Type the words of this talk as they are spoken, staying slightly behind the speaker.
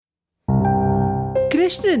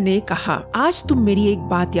कृष्ण ने कहा, आज तुम मेरी एक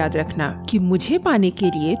बात याद रखना कि मुझे पाने के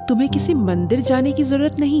लिए तुम्हें किसी मंदिर जाने की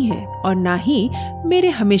जरूरत नहीं है और ना ही मेरे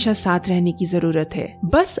हमेशा साथ रहने की जरूरत है।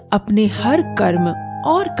 बस अपने हर कर्म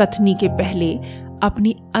और कथनी के पहले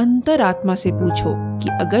अपनी अंतरात्मा से पूछो कि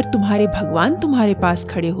अगर तुम्हारे भगवान तुम्हारे पास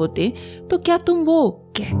खड़े होते तो क्या तुम वो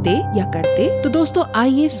कहते या करते। तो दोस्तों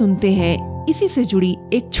आइए सुनते हैं इसी से जुड़ी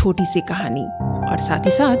एक छोटी सी कहानी और साथ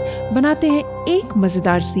ही साथ बनाते हैं एक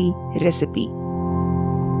मजेदार सी recipe.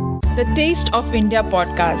 The test of India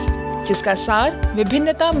podcast, जिसका सार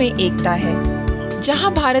विभिन्नता में एकता है,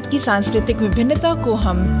 जहां भारत की सांस्कृतिक विभिन्नता को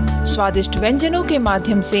हम स्वादिष्ट व्यंजनों के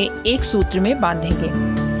माध्यम से एक सूत्र में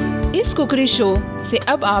बांधेंगे। इस कुकरी शो से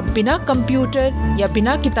अब आप बिना कंप्यूटर या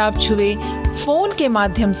बिना किताब छुए फोन के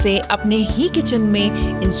माध्यम से अपने ही किचन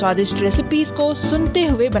में इन स्वादिष्ट रेसिपीज को सुनते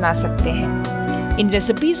हुए बना सकते हैं। इन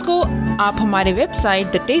रेसिपीज को आप हमारे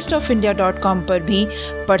वेबसाइट thetasteofindia.com पर भी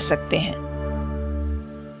पढ़ सकते हैं।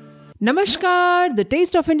 नमस्कार, the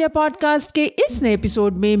test of India podcast के इस नए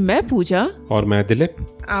एपिसोड में मैं पूजा और मैं दिलीप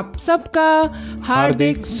आप सबका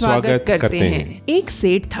हार्दिक स्वागत करते हैं। एक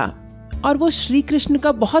सेठ था और वो श्री कृष्ण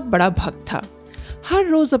का बहुत बड़ा भक्त था। हर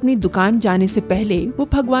रोज अपनी दुकान जाने से पहले वो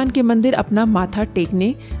भगवान के मंदिर अपना माथा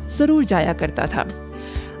टेकने जरूर जाया करता था।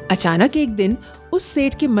 अचानक एक दिन उस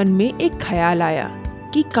सेठ के मन में एक ख्याल आया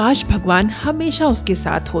कि काश भगवान हमेशा उसके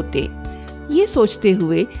साथ होते। ये सोचते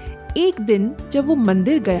हुए एक दिन जब वो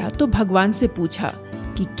मंदिर गया तो भगवान से पूछा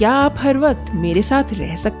कि क्या आप हर वक्त मेरे साथ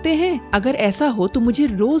रह सकते हैं? अगर ऐसा हो तो मुझे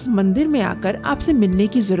रोज मंदिर में आकर आपसे मिलने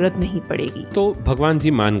की जरूरत नहीं पड़ेगी। तो भगवान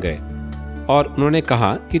जी मान गए और उन्होंने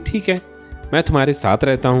कहा कि ठीक है, मैं तुम्हारे साथ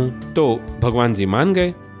रहता हूँ। तो भगवान जी मान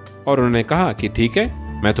गए और उन्होंने कहा कि ठीक है,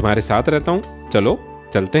 मैं तुम्हारे साथ रहता हूँ, चलो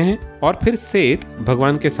चलते हैं। और फिर सेठ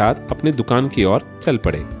भगवान के साथ अपनी दुकान की ओर चल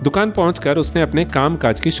पड़े। दुकान पहुंचकर उसने अपने काम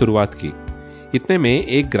काज की शुरुआत की। इतने में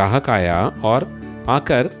एक ग्राहक आया और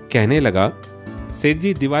आकर कहने लगा, सेठ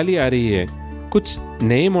जी दिवाली आ रही है, कुछ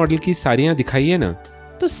नए मॉडल की साड़ियाँ दिखाइए ना।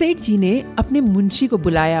 तो सेठ जी ने अपने मुंशी को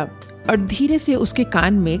बुलाया और धीरे से उसके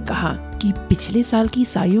कान में कहा कि पिछले साल की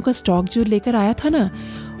साड़ियों का स्टॉक जो लेकर आया था ना,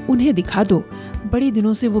 उन्हें दिखा दो, बड़े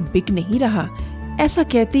दिनों से वो बिक नहीं रहा। ऐसा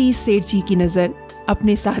कहते ही सेठ जी की नजर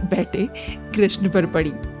अपने साथ बैठे कृष्ण पर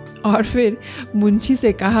पड़ी और फिर मुंशी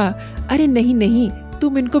से कहा, अरे नहीं नहीं,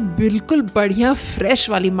 तुम इनको बिल्कुल बढ़िया फ्रेश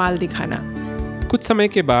वाली माल दिखाना। कुछ समय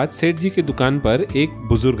के बाद सेठ जी की दुकान पर एक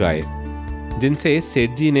बुजुर्ग आए, जिनसे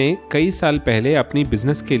सेठ जी ने कई साल पहले अपनी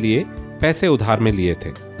बिजनेस के लिए पैसे उधार में लिए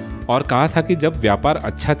थे और कहा था कि जब व्यापार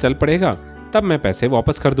अच्छा चल पड़ेगा तब मैं पैसे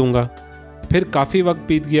वापस कर दूंगा। फिर काफी वक्त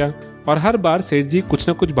बीत गया और हर बार सेठ जी कुछ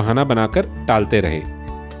न कुछ बहाना बनाकर टालते रहे।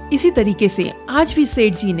 इसी तरीके से आज भी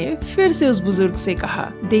सेठ जी ने फिर से उस बुजुर्ग से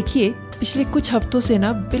कहा, देखिए पिछले कुछ हफ्तों से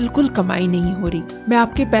ना बिल्कुल कमाई नहीं हो रही, मैं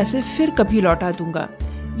आपके पैसे फिर कभी लौटा दूंगा।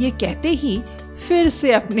 ये कहते ही फिर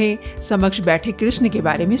से अपने समक्ष बैठे कृष्ण के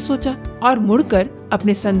बारे में सोचा और मुड़कर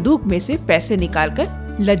अपने संदूक में से पैसे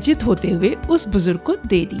निकालकर लज्जित होते हुए उस बुजुर्ग को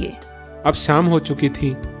दे दिए। अब शाम हो चुकी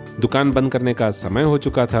थी, दुकान बंद करने का समय हो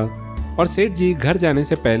चुका था और सेठ जी घर जाने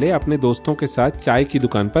से पहले अपने दोस्तों के साथ चाय की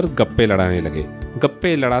दुकान पर गप्पे लड़ाने लगे।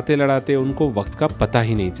 गप्पे लड़ाते लड़ाते उनको वक्त का पता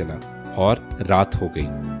ही नहीं चला और रात हो गई।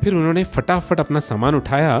 फिर उन्होंने फटाफट अपना सामान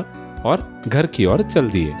उठाया और घर की ओर चल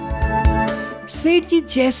दिए। सेठ जी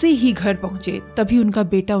जैसे ही घर पहुँचे तभी उनका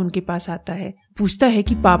बेटा उनके पास आता है, पूछता है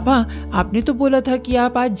कि पापा, आपने तो बोला था कि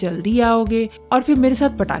आप आज जल्दी आओगे और फिर मेरे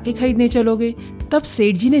साथ पटाखे खरीदने चलोगे। तब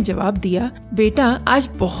सेठ जी ने जवाब दिया, बेटा आज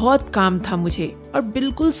बहुत काम था मुझे और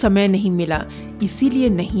बिल्कुल समय नहीं मिला, इसीलिए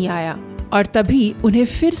नहीं आया। और तभी उन्हें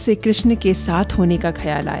फिर से कृष्ण के साथ होने का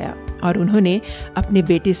ख्याल आया और उन्होंने अपने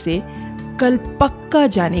बेटे से कल पक्का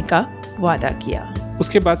जाने का वादा किया।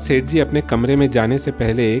 उसके बाद सेठ जी अपने कमरे में जाने से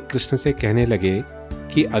पहले कृष्ण से कहने लगे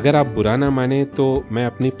कि अगर आप बुरा ना माने तो मैं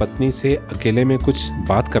अपनी पत्नी से अकेले में कुछ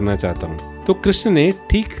बात करना चाहता हूँ। तो कृष्ण ने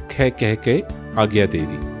ठीक कह के आज्ञा दे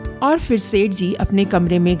दी और फिर सेठ जी अपने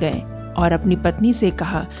कमरे में गए और अपनी पत्नी से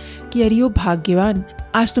कहा कि अरे ओ भाग्यवान,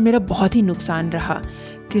 आज तो मेरा बहुत ही नुकसान रहा।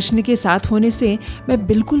 कृष्ण के साथ होने से मैं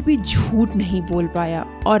बिल्कुल भी झूठ नहीं बोल पाया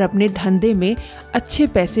और अपने धंधे में अच्छे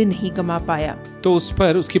पैसे नहीं कमा पाया। तो उस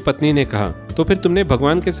पर उसकी पत्नी ने कहा, तो फिर तुमने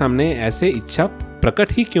भगवान के सामने ऐसे इच्छा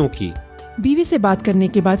प्रकट ही क्यों की? बीवी से बात करने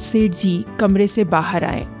के बाद सेठ जी कमरे से बाहर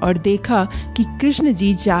आए और देखा कि कृष्ण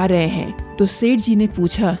जी जा रहे हैं। तो सेठ जी ने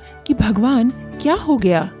पूछा कि भगवान क्या हो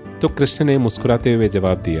गया? तो कृष्ण ने मुस्कुराते हुए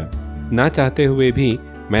जवाब दिया, ना चाहते हुए भी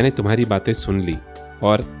मैंने तुम्हारी बातें सुन ली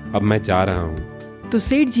और अब मैं जा रहा हूँ। तो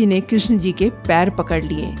सेठ जी ने कृष्ण जी के पैर पकड़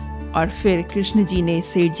लिए और फिर कृष्ण जी ने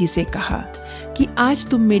सेठ जी से कहा कि आज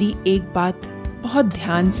तुम मेरी एक बात बहुत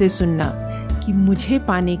ध्यान से सुनना। कि मुझे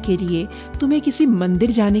पाने के लिए तुम्हें किसी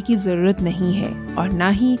मंदिर जाने की जरूरत नहीं है और ना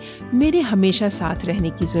ही मेरे हमेशा साथ रहने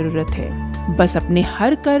की जरूरत है। बस अपने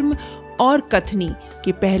हर कर्म और कथनी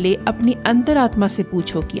के पहले अपनी अंतरात्मा से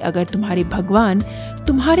पूछो कि अगर तुम्हारे भगवान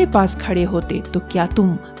तुम्हारे पास खड़े होते तो क्या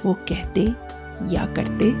तुम वो कहते या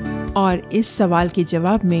करते? और इस सवाल के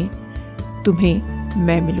जवाब में तुम्हें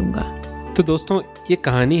मैं मिलूंगा। तो दोस्तों, ये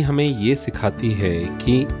कहानी हमें ये सिखाती है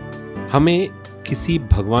कि हमें किसी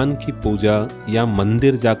भगवान की पूजा या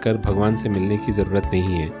मंदिर जाकर भगवान से मिलने की ज़रूरत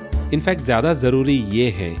नहीं है। इनफैक्ट ज़्यादा ज़रूरी ये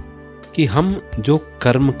है कि हम जो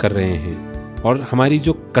कर्म कर रहे हैं और हमारी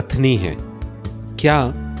जो कथनी है, क्या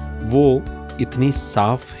वो इतनी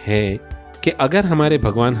साफ है कि अगर हमारे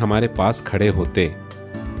भगवान हमारे पास खड़े होते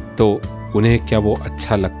तो उन्हें क्या वो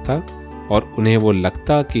अच्छा लगता और उन्हें वो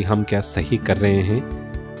लगता कि हम क्या सही कर रहे हैं?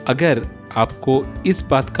 अगर आपको इस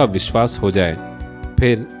बात का विश्वास हो जाए,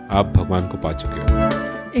 फिर आप भगवान को पा चुके हो।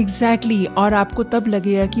 एग्जैक्टली और आपको तब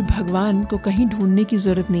लगेगा कि भगवान को कहीं ढूंढने की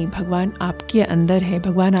जरूरत नहीं, भगवान आपके अंदर है,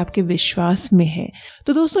 भगवान आपके विश्वास में है।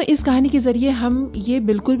 तो दोस्तों, इस कहानी के जरिए हम ये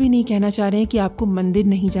बिल्कुल भी नहीं कहना चाह रहे हैं कि आपको मंदिर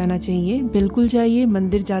नहीं जाना चाहिए। बिल्कुल जाइए।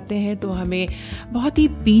 मंदिर जाते हैं तो हमें बहुत ही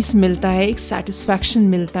पीस मिलता है, एक सेटिस्फैक्शन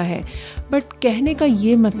मिलता है। बट कहने का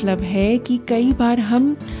ये मतलब है कि कई बार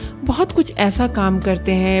हम बहुत कुछ ऐसा काम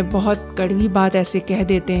करते हैं, बहुत कड़वी बात ऐसे कह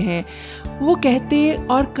देते हैं, वो कहते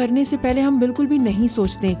और करने से पहले हम बिल्कुल भी नहीं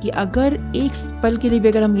सोचते कि अगर एक पल के लिए भी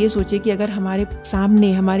अगर हम ये सोचें कि अगर हमारे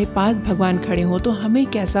सामने हमारे पास भगवान खड़े हों तो हमें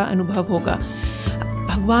कैसा अनुभव होगा,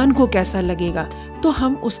 भगवान को कैसा लगेगा, तो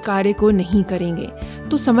हम उस कार्य को नहीं करेंगे।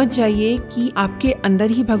 तो समझ जाइए कि आपके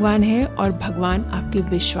अंदर ही भगवान है और भगवान आपके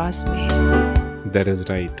विश्वास में है। That is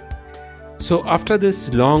right. So after this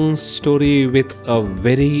long story with a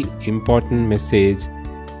very important message,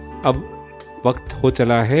 अब वक्त हो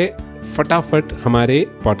चला है फटाफट हमारे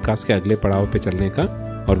पॉडकास्ट के अगले पड़ाव पे चलने का,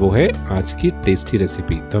 और वो है आज की टेस्टी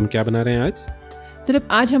रेसिपी। तो हम क्या बना रहे हैं आज? मतलब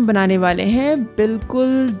आज हम बनाने वाले हैं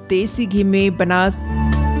बिल्कुल देसी घी में बना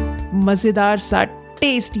मज़ेदार सा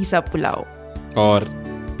टेस्टी सा पुलाव। और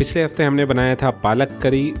पिछले हफ्ते हमने बनाया था पालक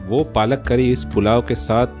करी। वो पालक करी इस पुलाव के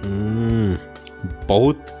साथ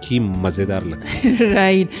बहुत ही मज़ेदार लगती है।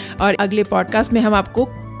 राइट। और अगले पॉडकास्ट में हम आपको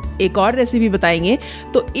एक और रेसिपी बताएंगे,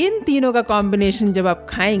 तो इन तीनों का कॉम्बिनेशन जब आप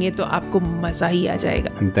खाएंगे तो आपको मजा ही आ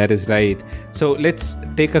जाएगा। That is right. So let's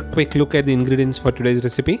take a quick look at the ingredients for today's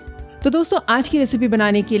recipe. तो दोस्तों, आज की रेसिपी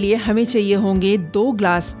बनाने के लिए हमें चाहिए होंगे 2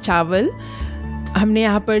 ग्लास चावल। हमने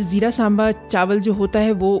यहाँ पर जीरा सांबा चावल जो होता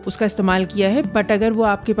है वो उसका इस्तेमाल किया है, बट अगर वो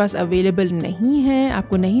आपके पास अवेलेबल नहीं है,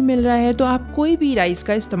 आपको नहीं मिल रहा है, तो आप कोई भी राइस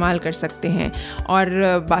का इस्तेमाल कर सकते हैं और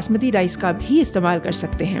बासमती राइस का भी इस्तेमाल कर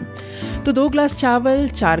सकते हैं। तो 2 ग्लास चावल,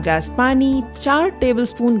 4 ग्लास पानी, 4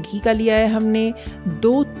 टेबलस्पून घी का लिया है हमने,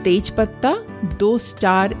 2 तेज पत्ता, 2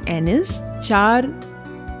 स्टार एनिस, 4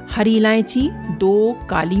 हरी इलायची, 2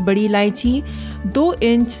 काली बड़ी इलायची, 2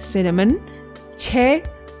 इंच सिनेमन, 6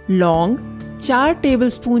 लौंग, 4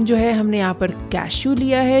 टेबलस्पून जो है हमने यहाँ पर कैश्यू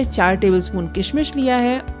लिया है, 4 टेबलस्पून किशमिश लिया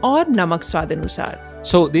है और नमक स्वाद अनुसार।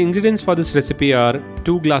 So the ingredients for this recipe are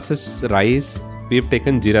 2 glasses rice. We have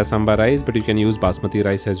taken jeera samba rice, but you can use basmati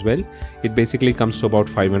rice as well. It basically comes to about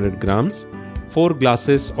 500 grams. 4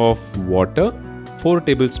 glasses of water, 4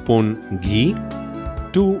 tablespoon ghee,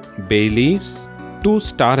 2 bay leaves, 2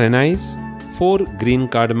 star anise, 4 green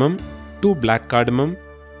cardamom, 2 black cardamom,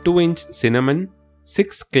 2 inch cinnamon,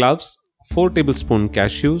 6 cloves, 4 tablespoon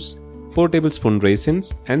cashews, 4 tablespoon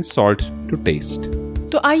raisins and salt to taste.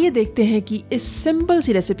 तो आइए देखते हैं कि इस simple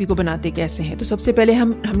सी recipe को बनाते कैसे हैं। तो सबसे पहले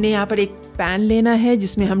हमने यहाँ पर एक पैन लेना है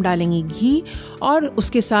जिसमें हम डालेंगे घी और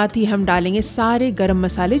उसके साथ ही हम डालेंगे सारे गरम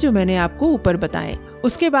मसाले जो मैंने आपको ऊपर बताए।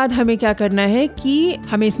 उसके बाद हमें क्या करना है कि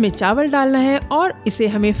हमें इसमें चावल डालना है और इसे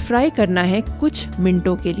हमें फ्राई करना है कुछ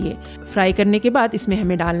मिनटों के लिए। फ्राई करने के बाद इसमें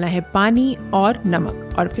हमें डालना है पानी और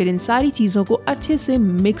नमक और फिर इन सारी चीज़ों को अच्छे से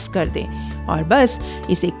मिक्स कर दें और बस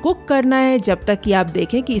इसे कुक करना है जब तक कि आप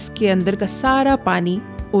देखें कि इसके अंदर का सारा पानी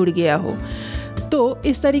उड़ गया हो। तो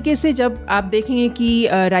इस तरीके से जब आप देखेंगे कि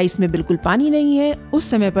राइस में बिल्कुल पानी नहीं है, उस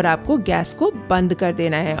समय पर आपको गैस को बंद कर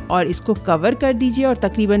देना है और इसको कवर कर दीजिए और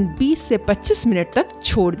तकरीबन 20 से 25 मिनट तक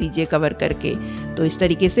छोड़ दीजिए कवर करके। तो इस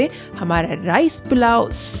तरीके से हमारा राइस पुलाव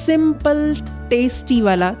सिंपल टेस्टी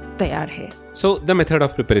वाला तैयार है। So the method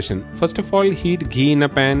of preparation. First of all, heat ghee in a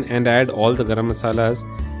pan and add all the garam masalas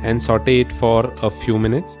and saute it for a few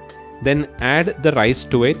minutes. Then add the rice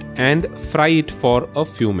to it and fry it for a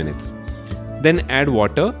few minutes. Then add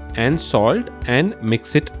water and salt and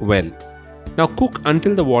mix it well. Now cook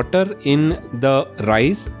until the water in the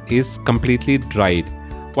rice is completely dried.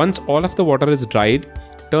 Once all of the water is dried,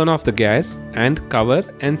 turn off the gas and cover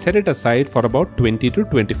and set it aside for about 20 to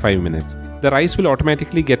 25 minutes. the rice will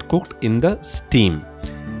automatically get cooked in the steam.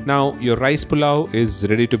 Now your rice pulao is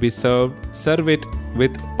ready to be served. Serve it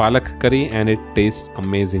with palak curry and it tastes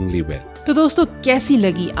amazingly well. तो दोस्तों, कैसी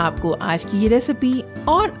लगी आपको आज की ये recipe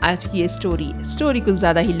और आज की ये स्टोरी कुछ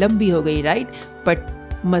ज़्यादा ही लंबी हो गई, राइट? बट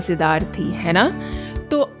मज़ेदार थी, है ना?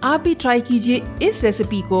 तो आप भी ट्राई कीजिए इस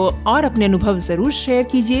रेसिपी को और अपने अनुभव ज़रूर शेयर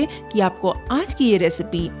कीजिए कि आपको आज की ये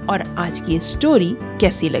रेसिपी और आज की ये स्टोरी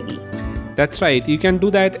कैसी लगी. That's right. You can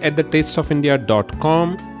do that at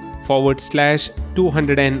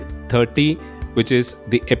thetasteofindia.com/230, which is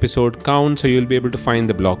the episode count. So you'll be able to find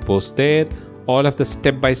the blog post there. All of the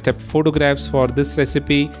step-by-step photographs for this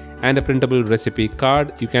recipe and a printable recipe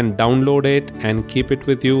card. You can download it and keep it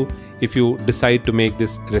with you if you decide to make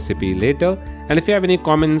this recipe later. And if you have any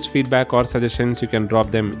comments, feedback or suggestions, you can drop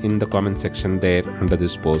them in the comment section there under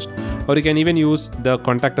this post. Or you can even use the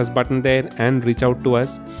contact us button there and reach out to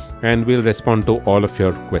us and we'll respond to all of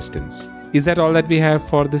your questions. Is that all that we have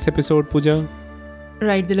for this episode, Pooja?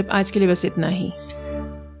 Right, Dilip, आज के लिए बस इतना ही.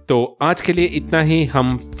 तो आज के लिए इतना ही.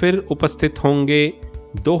 हम फिर उपस्थित होंगे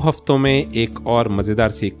 2 हफ्तों में एक और मज़ेदार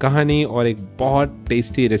सी कहानी और एक बहुत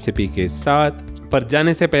टेस्टी रेसिपी के साथ. पर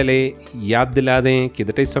जाने से पहले याद दिला दें कि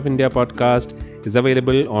the test of India podcast is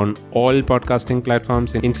available on all podcasting platforms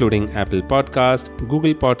including Apple Podcast,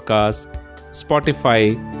 Google Podcast, Spotify,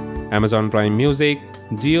 Amazon Prime Music,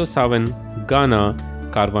 JioSaavn, Gaana,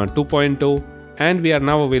 Carvaan 2.0 and we are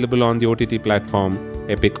now available on the OTT platform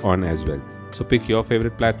Epic On as well. So pick your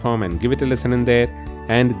favorite platform and give it a listen in there.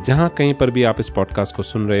 And जहाँ कहीं पर भी आप इस podcast को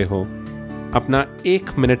सुन रहे हो, अपना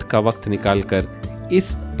 1 मिनट का वक्त निकाल कर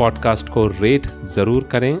इस पॉडकास्ट को रेट ज़रूर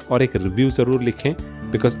करें और एक रिव्यू ज़रूर लिखें,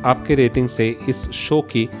 बिकॉज आपके रेटिंग से इस शो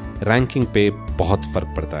की रैंकिंग पे बहुत फ़र्क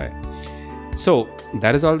पड़ता है. So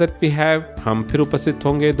that is all that we have. हम फिर उपस्थित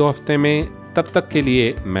होंगे 2 हफ्ते में. तब तक के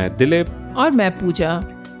लिए मैं दिलीप और मैं पूजा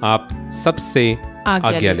आप सबसे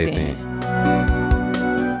आज्ञा लेते हैं.